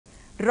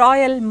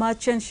Royal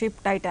merchant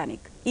ship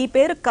Titanic. ఈ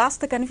పేరు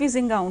కాస్త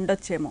కన్ఫ్యూజింగ్గా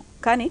ఉండొచ్చేమో,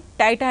 కానీ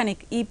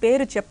టైటానిక్ ఈ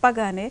పేరు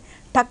చెప్పగానే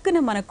టక్కున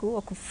మనకు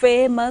ఒక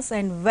famous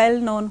and well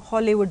known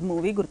Hollywood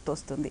movie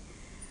గుర్తొస్తుంది.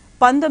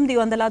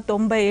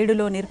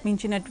 1997లో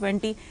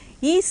నిర్మించినటువంటి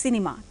ఈ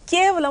సినిమా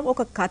కేవలం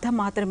ఒక కథ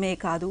మాత్రమే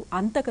కాదు,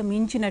 అంతకు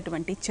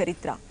మించినటువంటి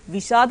చరిత్ర,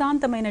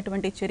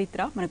 విషాదాంతమైనటువంటి చరిత్ర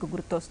మనకు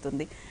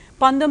గుర్తొస్తుంది.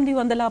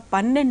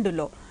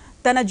 1912లో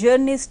తన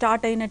జర్నీ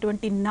స్టార్ట్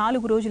అయినటువంటి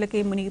 4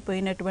 రోజులకే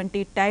మునిగిపోయినటువంటి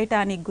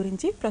టైటానిక్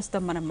గురించి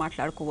ప్రస్తుతం మనం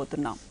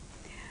మాట్లాడుకోబోతున్నాం.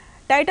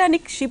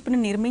 టైటానిక్ షిప్ను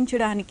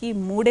నిర్మించడానికి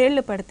 3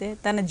 ఏళ్లు పడితే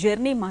తన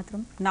జర్నీ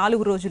మాత్రం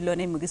 4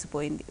 రోజుల్లోనే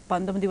ముగిసిపోయింది.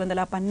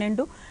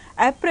 1912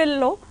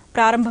 ఏప్రిల్లో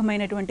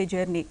ప్రారంభమైనటువంటి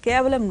జర్నీ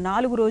కేవలం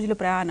 4 రోజుల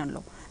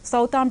ప్రయాణంలో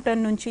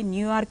సౌతాంప్టన్ నుంచి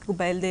న్యూయార్క్కు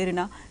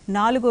బయలుదేరిన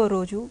 4వ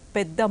రోజు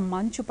పెద్ద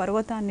మంచు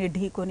పర్వతాన్ని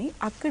ఢీకొని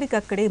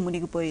అక్కడికక్కడే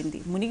మునిగిపోయింది.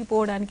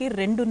 మునిగిపోవడానికి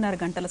 2.5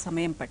 గంటల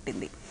సమయం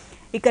పట్టింది.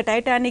 ఇక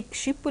టైటానిక్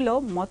షిప్లో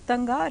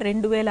మొత్తంగా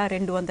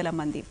 2200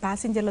 మంది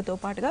ప్యాసింజర్లతో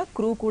పాటుగా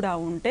క్రూ కూడా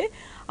ఉంటే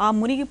ఆ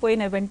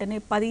మునిగిపోయిన వెంటనే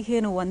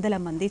 1500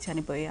 మంది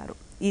చనిపోయారు.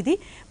 ఇది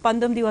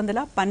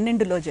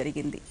 1912లో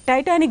జరిగింది.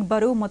 టైటానిక్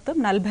బరువు మొత్తం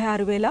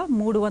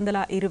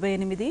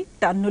 46,328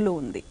 టన్నులు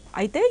ఉంది.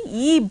 అయితే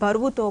ఈ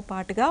బరువుతో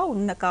పాటుగా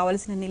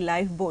కావలసిన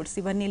లైఫ్ బోట్స్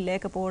ఇవన్నీ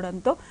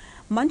లేకపోవడంతో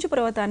మంచు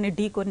పర్వతాన్ని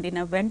ఢీకొండిన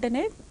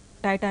వెంటనే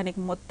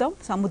టైటానిక్ మొత్తం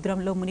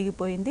సముద్రంలో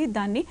మునిగిపోయింది.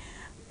 దాన్ని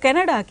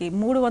కెనడాకి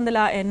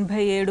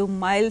 387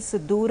 మైల్స్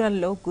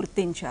దూరంలో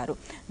గుర్తించారు.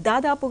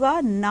 దాదాపుగా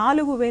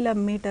 4000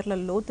 మీటర్ల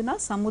లోతున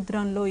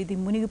సముద్రంలో ఇది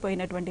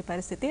మునిగిపోయినటువంటి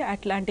పరిస్థితి.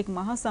 అట్లాంటిక్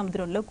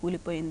మహాసముద్రంలో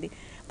కూలిపోయింది.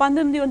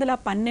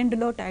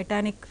 1912లో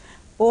టైటానిక్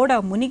ఓడ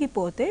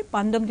మునిగిపోతే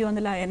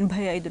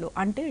 1985లో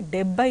అంటే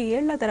 70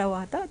 ఏళ్ల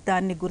తర్వాత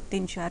దాన్ని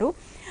గుర్తించారు.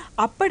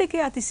 అప్పటికే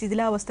అతి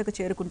శిథిలావస్థకు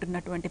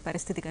చేరుకుంటున్నటువంటి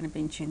పరిస్థితి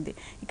కనిపించింది.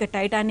 ఇక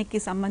టైటానిక్కి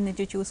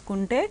సంబంధించి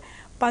చూసుకుంటే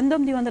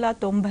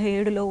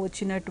 1997లో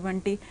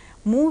వచ్చినటువంటి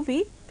మూవీ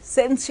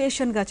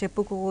సెన్సేషన్గా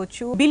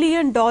చెప్పుకోవచ్చు. $1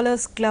 బిలియన్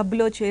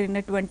క్లబ్లో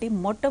చేరినటువంటి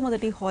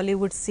మొట్టమొదటి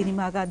హాలీవుడ్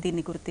సినిమాగా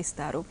దీన్ని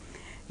గుర్తిస్తారు.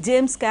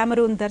 జేమ్స్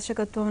కెమెరూన్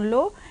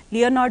దర్శకత్వంలో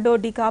లియోనార్డో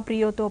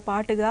డికాప్రియోతో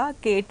పాటుగా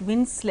కేట్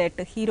విన్స్లెట్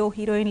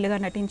హీరోయిన్లుగా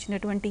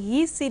నటించినటువంటి ఈ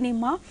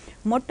సినిమా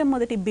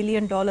మొట్టమొదటి $1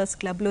 బిలియన్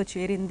క్లబ్లో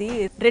చేరింది.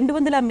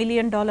 $200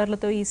 మిలియన్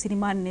ఈ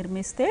సినిమాని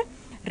నిర్మిస్తే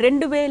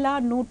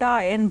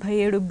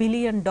 2187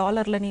 బిలియన్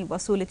డాలర్లని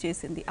వసూలు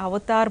చేసింది.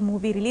 అవతార్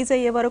మూవీ రిలీజ్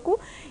అయ్యే వరకు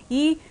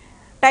ఈ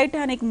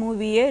టైటానిక్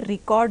మూవీయే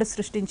రికార్డు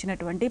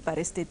సృష్టించినటువంటి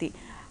పరిస్థితి.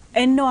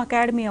 ఎన్నో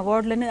అకాడమీ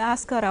అవార్డులను,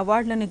 ఆస్కార్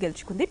అవార్డులను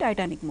గెలుచుకుంది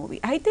టైటానిక్ మూవీ.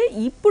 అయితే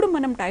ఇప్పుడు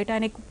మనం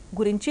టైటానిక్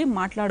గురించి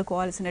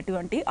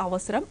మాట్లాడుకోవాల్సినటువంటి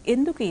అవసరం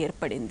ఎందుకు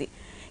ఏర్పడింది?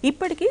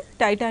 ఇప్పటికీ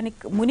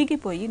టైటానిక్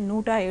మునిగిపోయి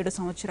 107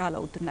 సంవత్సరాలు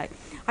అవుతున్నాయి.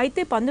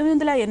 అయితే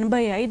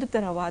 1985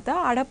 తర్వాత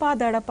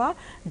అడపాదడపా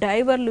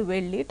డైవర్లు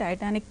వెళ్ళి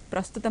టైటానిక్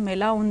ప్రస్తుతం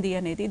ఎలా ఉంది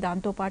అనేది,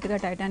 దాంతోపాటుగా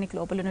టైటానిక్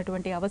లోపల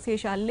ఉన్నటువంటి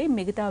అవశేషాలని,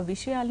 మిగతా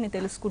విషయాల్ని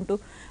తెలుసుకుంటూ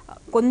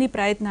కొన్ని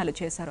ప్రయత్నాలు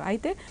చేశారు.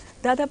 అయితే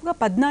దాదాపుగా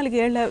 14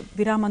 ఏళ్ల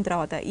విరామం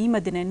తర్వాత ఈ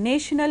మధ్యన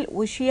నేషనల్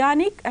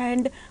ఓషియానిక్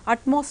అండ్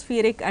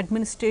అట్మాస్ఫియరిక్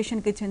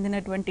అడ్మినిస్ట్రేషన్కి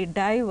చెందినటువంటి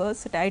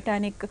డైవర్స్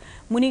టైటానిక్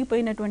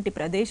మునిగిపోయినటువంటి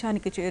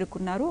ప్రదేశానికి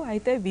చేరుకున్నారు.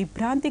 అయితే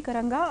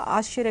విభ్రాంతికరంగా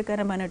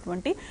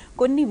ఆశ్చర్యకరమైనటువంటి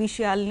కొన్ని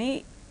విషయాల్ని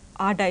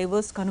ఆ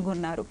డైవర్స్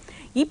కనుగొన్నారు.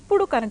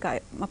 ఇప్పుడు కనుక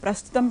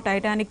ప్రస్తుతం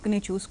టైటానిక్ని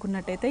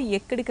చూసుకున్నట్టయితే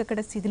ఎక్కడికక్కడ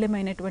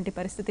శిథిలమైనటువంటి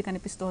పరిస్థితి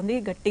కనిపిస్తోంది.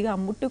 గట్టిగా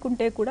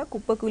ముట్టుకుంటే కూడా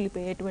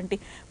కుప్పకూలిపోయేటువంటి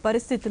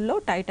పరిస్థితుల్లో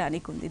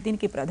టైటానిక్ ఉంది.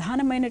 దీనికి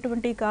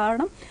ప్రధానమైనటువంటి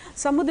కారణం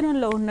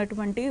సముద్రంలో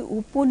ఉన్నటువంటి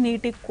ఉప్పు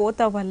నీటి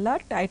కోత వల్ల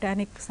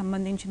టైటానిక్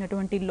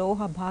సంబంధించినటువంటి లోహ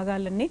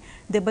భాగాలన్నీ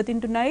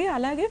దెబ్బతింటున్నాయి.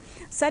 అలాగే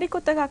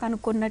సరికొత్తగా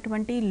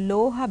కనుక్కున్నటువంటి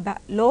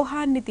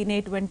లోహాన్ని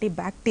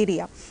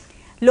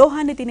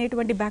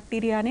తినేటువంటి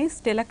బ్యాక్టీరియాని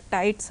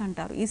స్టెలక్టైట్స్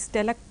అంటారు. ఈ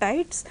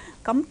స్టెలక్టైట్స్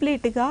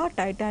కంప్లీట్గా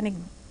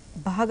టైటానిక్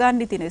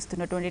భాగాన్ని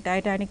తినేస్తున్నటువంటి,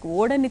 టైటానిక్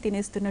ఓడని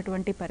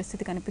తినేస్తున్నటువంటి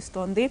పరిస్థితి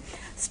కనిపిస్తోంది.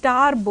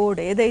 స్టార్ బోర్డ్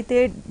ఏదైతే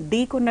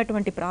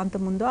ఢీకున్నటువంటి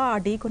ప్రాంతం ఉందో ఆ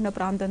ఢీకున్న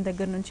ప్రాంతం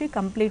దగ్గర నుంచి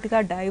కంప్లీట్గా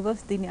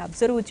డైవర్స్ దీన్ని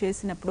అబ్జర్వ్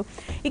చేసినప్పుడు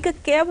ఇక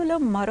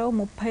కేవలం మరో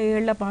 30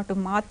 ఏళ్ల పాటు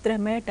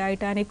మాత్రమే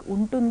టైటానిక్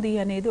ఉంటుంది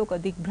అనేది ఒక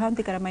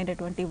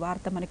దిగ్భ్రాంతికరమైనటువంటి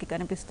వార్త మనకి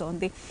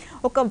కనిపిస్తోంది.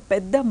 ఒక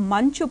పెద్ద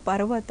మంచు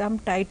పర్వతం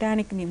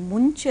టైటానిక్ని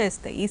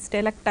ముంచేస్తే ఈ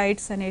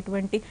స్టెలక్టైట్స్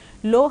అనేటువంటి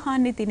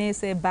లోహాన్ని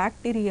తినేసే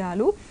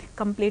బ్యాక్టీరియాలు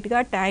కంప్లీట్గా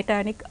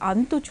టైటానిక్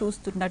అంతు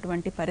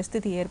చూస్తున్నటువంటి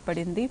పరిస్థితి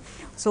ఏర్పడింది.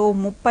 సో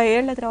 30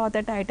 ఏళ్ల తర్వాత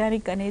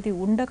టైటానిక్ అనేది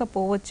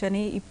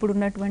ఉండకపోవచ్చని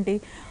ఇప్పుడున్నటువంటి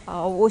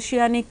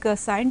ఓషియానిక్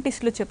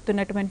సైంటిస్టులు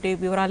చెప్తున్నటువంటి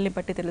వివరాలని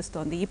బట్టి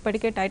తెలుస్తోంది.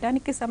 ఇప్పటికే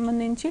టైటానిక్కి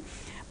సంబంధించి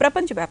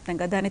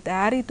ప్రపంచవ్యాప్తంగా దాని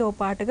తయారీతో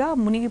పాటుగా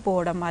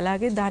మునిగిపోవడం,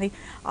 అలాగే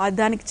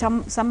దానికి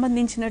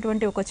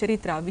సంబంధించినటువంటి ఒక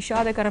చరిత్ర,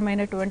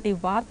 విషాదకరమైనటువంటి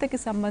వార్తకి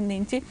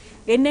సంబంధించి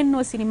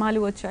ఎన్నెన్నో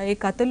సినిమాలు వచ్చాయి,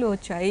 కథలు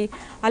వచ్చాయి.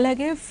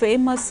 అలాగే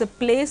ఫేమస్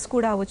ప్లేస్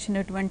కూడా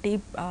వచ్చినటువంటి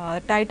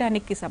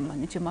టైటానిక్కి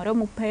సంబంధించి మరో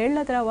 30 30 ఏళ్ల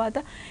తర్వాత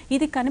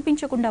ఇది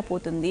కనిపించకుండా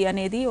పోతుంది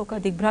అనేది ఒక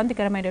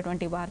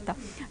దిగ్భ్రాంతికరమైనటువంటి వార్త.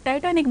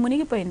 టైటానిక్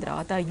మునిగిపోయిన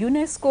తర్వాత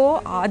యునెస్కో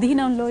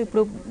ఆధీనంలో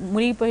ఇప్పుడు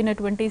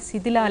మునిగిపోయినటువంటి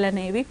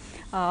శిథిలాలనేవి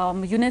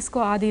యునెస్కో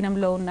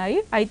ఆధీనంలో ఉన్నాయి.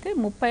 అయితే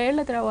 30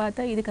 ఏళ్ల తర్వాత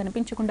ఇది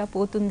కనిపించకుండా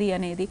పోతుంది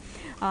అనేది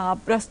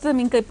ప్రస్తుతం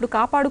ఇంకా ఇప్పుడు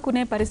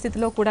కాపాడుకునే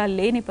పరిస్థితిలో కూడా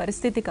లేని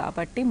పరిస్థితి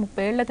కాబట్టి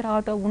 30 ఏళ్ల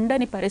తర్వాత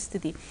ఉండని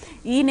పరిస్థితి.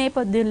 ఈ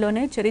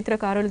నేపథ్యంలోనే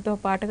చరిత్రకారులతో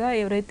పాటుగా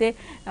ఎవరైతే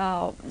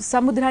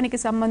సముద్రానికి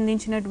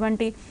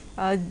సంబంధించినటువంటి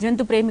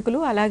జంతు ప్రేమికులు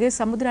అలాగే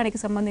సముద్రానికి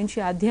సంబంధించి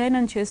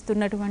అధ్యయనం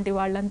చేస్తున్నటువంటి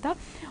వాళ్ళంతా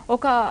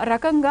ఒక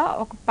రకంగా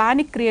ఒక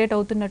పానిక్ క్రియేట్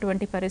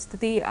అవుతున్నటువంటి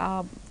పరిస్థితి.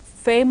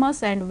 Famous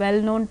and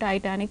well known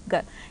Titanic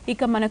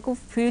ఇక మనకు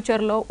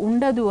ఫ్యూచర్లో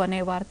ఉండదు అనే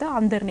వార్త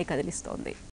అందరినీ కదిలిస్తోంది.